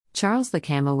Charles the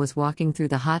camel was walking through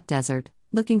the hot desert,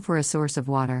 looking for a source of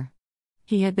water.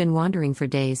 He had been wandering for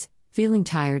days, feeling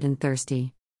tired and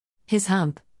thirsty. His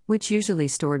hump, which usually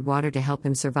stored water to help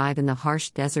him survive in the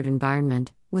harsh desert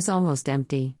environment, was almost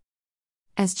empty.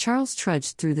 As Charles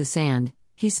trudged through the sand,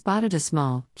 he spotted a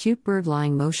small, cute bird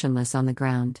lying motionless on the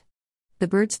ground. The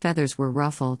bird's feathers were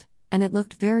ruffled, and it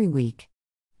looked very weak.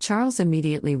 Charles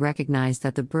immediately recognized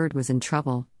that the bird was in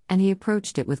trouble, and he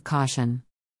approached it with caution.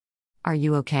 "Are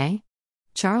you okay?"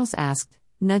 Charles asked,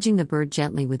 nudging the bird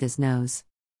gently with his nose.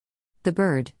 The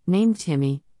bird, named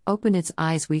Timmy, opened its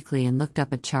eyes weakly and looked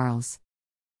up at Charles.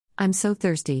 "I'm so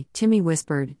thirsty," Timmy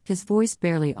whispered, his voice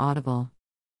barely audible.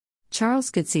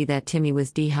 Charles could see that Timmy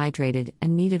was dehydrated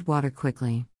and needed water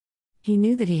quickly. He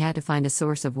knew that he had to find a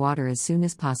source of water as soon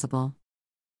as possible.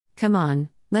 "Come on,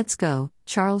 let's go,"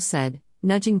 Charles said,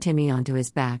 nudging Timmy onto his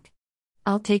back.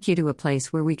 "I'll take you to a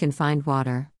place where we can find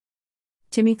water."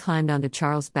 Timmy climbed onto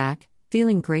Charles' back,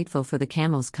 feeling grateful for the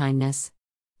camel's kindness.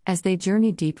 As they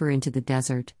journeyed deeper into the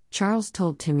desert, Charles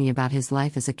told Timmy about his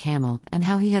life as a camel and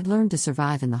how he had learned to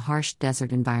survive in the harsh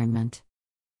desert environment.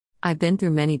 "I've been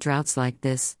through many droughts like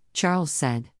this," Charles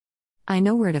said. "I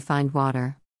know where to find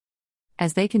water."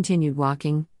 As they continued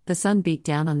walking, the sun beat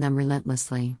down on them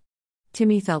relentlessly.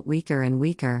 Timmy felt weaker and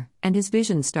weaker, and his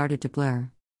vision started to blur.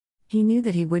 He knew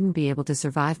that he wouldn't be able to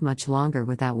survive much longer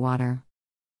without water.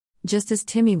 Just as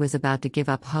Timmy was about to give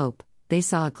up hope, they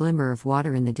saw a glimmer of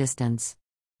water in the distance.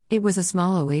 It was a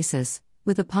small oasis,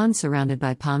 with a pond surrounded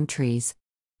by palm trees.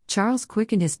 Charles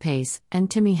quickened his pace, and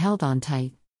Timmy held on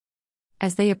tight.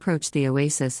 As they approached the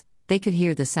oasis, they could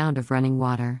hear the sound of running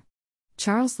water.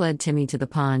 Charles led Timmy to the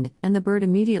pond, and the bird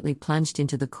immediately plunged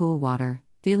into the cool water,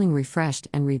 feeling refreshed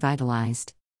and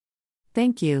revitalized.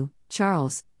 "Thank you,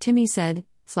 Charles," Timmy said,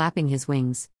 flapping his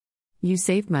wings. "You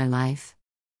saved my life."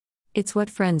 "It's what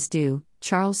friends do,"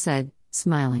 Charles said,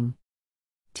 smiling.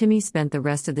 Timmy spent the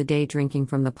rest of the day drinking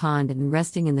from the pond and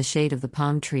resting in the shade of the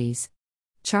palm trees.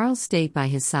 Charles stayed by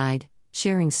his side,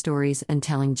 sharing stories and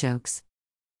telling jokes.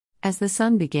 As the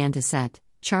sun began to set,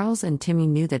 Charles and Timmy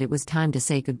knew that it was time to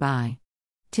say goodbye.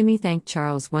 Timmy thanked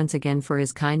Charles once again for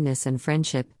his kindness and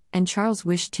friendship, and Charles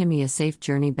wished Timmy a safe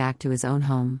journey back to his own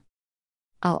home.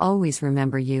 "I'll always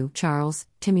remember you, Charles,"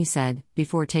 Timmy said,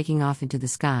 before taking off into the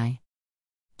sky.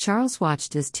 Charles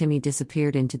watched as Timmy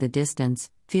disappeared into the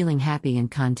distance, feeling happy and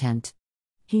content.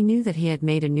 He knew that he had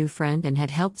made a new friend and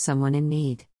had helped someone in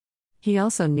need. He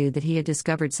also knew that he had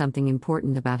discovered something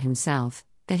important about himself,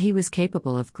 that he was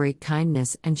capable of great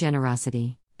kindness and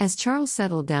generosity. As Charles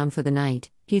settled down for the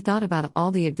night, he thought about all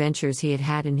the adventures he had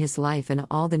had in his life and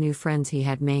all the new friends he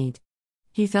had made.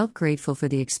 He felt grateful for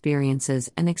the experiences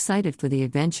and excited for the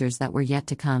adventures that were yet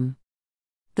to come.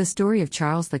 The story of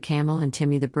Charles the camel and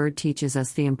Timmy the bird teaches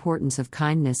us the importance of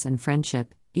kindness and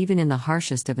friendship, even in the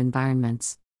harshest of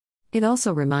environments. It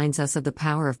also reminds us of the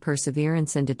power of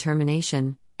perseverance and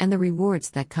determination, and the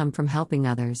rewards that come from helping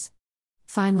others.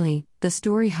 Finally, the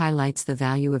story highlights the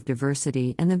value of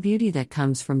diversity and the beauty that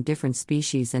comes from different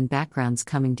species and backgrounds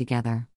coming together.